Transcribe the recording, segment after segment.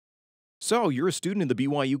So, you're a student in the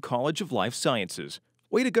BYU College of Life Sciences.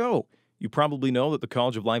 Way to go! You probably know that the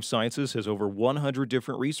College of Life Sciences has over 100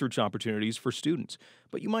 different research opportunities for students,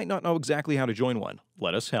 but you might not know exactly how to join one.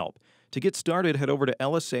 Let us help. To get started, head over to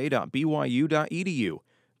lsa.byu.edu.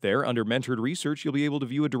 There, under Mentored Research, you'll be able to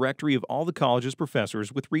view a directory of all the college's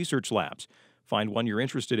professors with research labs. Find one you're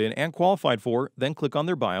interested in and qualified for, then click on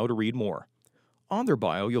their bio to read more. On their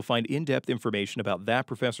bio, you'll find in-depth information about that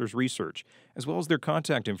professor's research, as well as their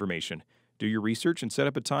contact information. Do your research and set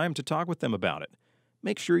up a time to talk with them about it.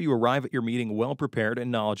 Make sure you arrive at your meeting well prepared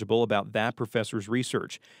and knowledgeable about that professor's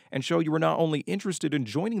research, and show you are not only interested in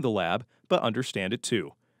joining the lab, but understand it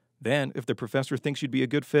too. Then, if the professor thinks you'd be a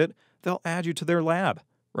good fit, they'll add you to their lab.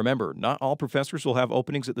 Remember, not all professors will have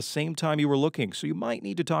openings at the same time you are looking, so you might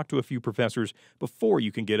need to talk to a few professors before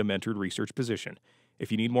you can get a mentored research position.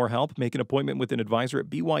 If you need more help, make an appointment with an advisor at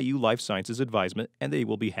BYU Life Sciences Advisement, and they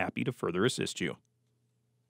will be happy to further assist you.